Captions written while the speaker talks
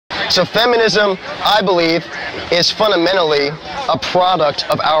So feminism, I believe, is fundamentally a product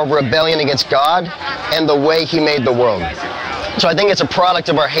of our rebellion against God and the way He made the world. So I think it's a product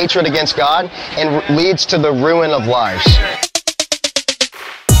of our hatred against God and leads to the ruin of lives.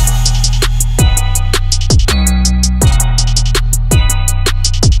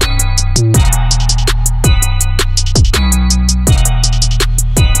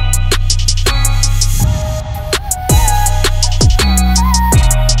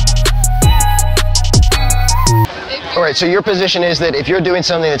 Alright, so your position is that if you're doing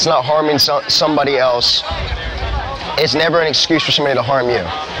something that's not harming somebody else, it's never an excuse for somebody to harm you.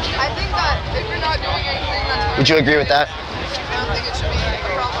 I think that if you're not doing anything that's... Would you agree with that? I don't think it should be a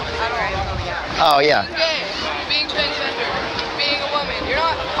problem at all. Oh, yeah. Being gay, being transgender, being a woman, you're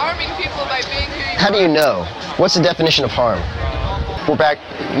not harming people by being who you are. How do you know? What's the definition of harm? We're back.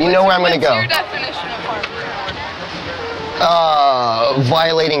 You know where I'm going to go. What's your definition of harm?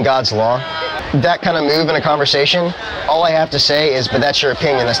 Violating God's law. That kind of move in a conversation, all I have to say is, but that's your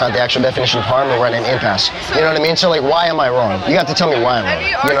opinion, that's not the actual definition of harm, and we're at an impasse. You know what I mean? So like, why am I wrong? You have to tell me why I'm wrong.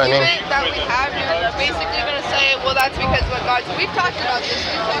 Any you know what I mean? argument that we have, you're basically going to say, well, that's because what God... We've talked about this.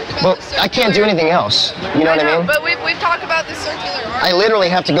 We've talked about Well, I can't do anything else. You know what I mean? But we've talked about the circular argument. I literally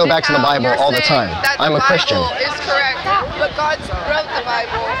have to go back to the Bible all the time. I'm a Christian. The Bible is correct, but God wrote the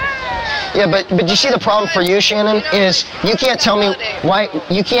Bible. Yeah, but you see the problem for you, Shannon, is you can't tell me why,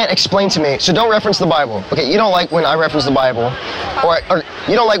 you can't explain to me, so don't reference the Bible. Okay, you don't like when I reference the Bible, or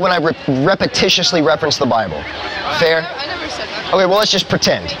you don't like when I repetitiously reference the Bible. Fair? I never said that. Okay, well, let's just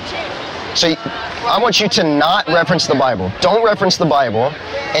pretend. So I want you to not reference the Bible. Don't reference the Bible,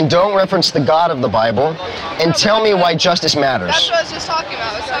 and don't reference the God of the Bible, and tell me why justice matters. That's what I was just talking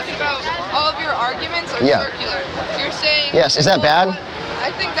about. I was talking about all of your arguments are circular. You're saying... Yes, is that bad? I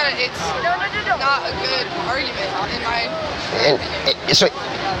think that it's not a good argument in my opinion. So,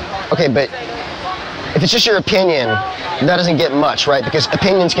 okay, but if it's just your opinion, that doesn't get much, right? Because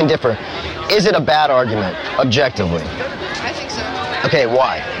opinions can differ. Is it a bad argument, objectively? I think so. Okay,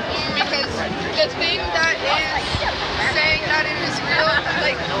 why? Because the thing that is saying that it is real,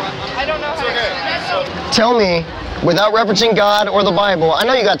 like, I don't know how to explain it. Tell me, without referencing God or the Bible, I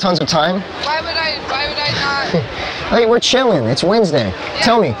know you got tons of time. Why would I not? Hey, we're chilling. It's Wednesday. Yeah.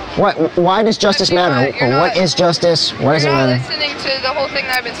 Tell me, why does justice matter? What is justice? Why does it matter? You're not listening to the whole thing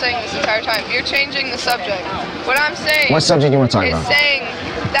that I've been saying this entire time. You're changing the subject. What I'm saying... What subject do you want to talk about? Is saying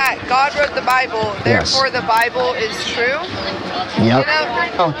that God wrote the Bible, therefore the Bible is true. Yep.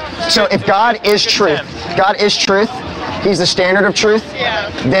 You know? So if God is truth, He's the standard of truth,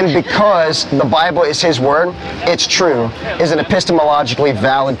 then because the Bible is His word, it's true, is an epistemologically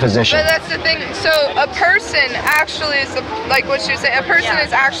valid position. But that's the thing, so a person actually is, like what you say, a person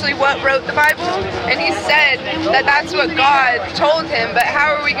is actually what wrote the Bible, and he said that that's what God told him, but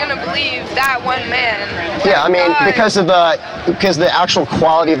how are we going to believe that one man? Yeah, I mean, because the actual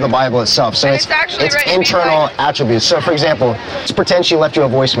quality of the Bible itself, so it's internal attributes. So for example, let's pretend she left you a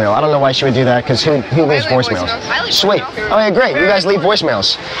voicemail. I don't know why she would do that, because who leaves voicemails? Sweet. Oh yeah, great. You guys leave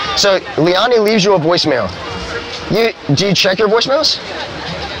voicemails. So Leonie leaves you a voicemail. Do you check your voicemails?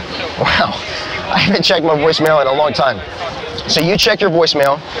 Wow. I haven't checked my voicemail in a long time. So you check your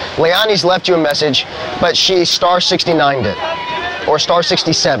voicemail. Leonie's left you a message, but she *69'd it. Or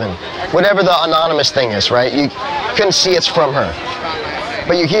 *67. Whatever the anonymous thing is, right? You couldn't see it's from her.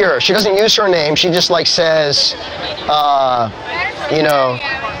 But you hear her. She doesn't use her name. She just like says, you know,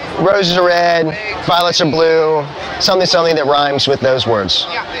 roses are red, violets are blue, something that rhymes with those words.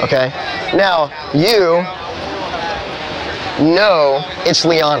 Okay? Now, you know it's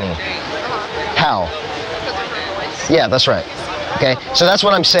Leonie. How? Yeah, that's right. Okay? So that's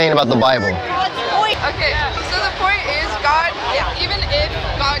what I'm saying about the Bible. Okay, so the point is God, even if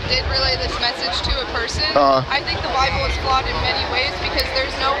God did relay this message to a person, I think the Bible is flawed in many ways because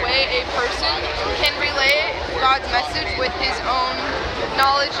there's no way a person can relay God's message with his own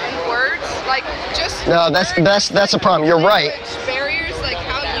knowledge and words. Like, just... No, that's a problem. You're right. Barriers, like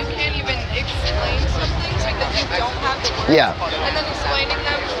how you can't even explain some things because you don't have the words. Yeah. And then explaining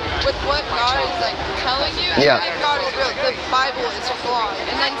them with what God is like telling you. Yeah. If God is real, the Bible is flawed.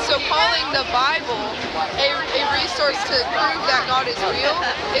 And then so calling the Bible a resource to prove that God is real,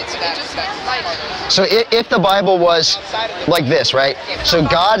 it just like... So if the Bible was like this, right? So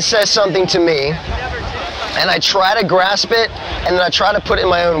God says something to me, and I try to grasp it, and then I try to put it in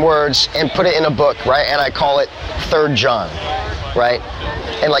my own words and put it in a book, right? And I call it 3rd John, right?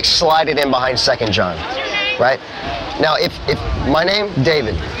 And like slide it in behind 2nd John, right? Now, if my name,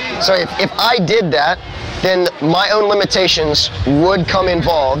 David. So if I did that, then my own limitations would come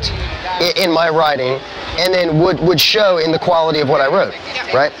involved in my writing, and then would show in the quality of what I wrote,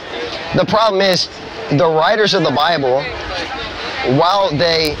 right? The problem is, the writers of the Bible, while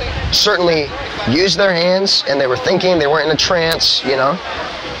they certainly used their hands and they were thinking, they weren't in a trance, you know,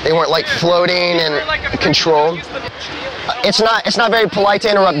 they weren't like floating and controlled. It's not very polite to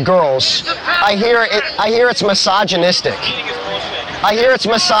interrupt girls. I hear it's misogynistic. I hear it's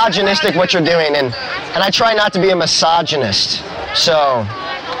misogynistic what you're doing, and I try not to be a misogynist. So,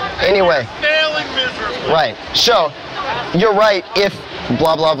 anyway. Right. So, you're right if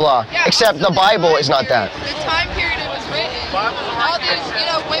blah blah blah. Except the Bible is not that. The time period it was written, all these, you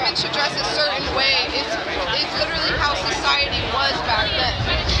know, women should dress a certain way. It's literally how society was back then.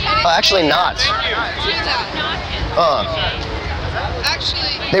 Actually not.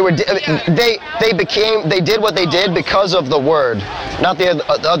 Actually, they did what they did because of the word, not the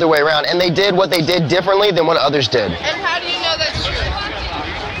other way around, and they did what they did differently than what others did. And how do you know that's true?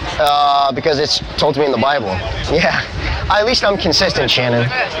 Because it's told to me in the Bible. Yeah. At least I'm consistent, Shannon.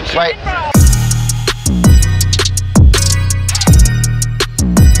 Right?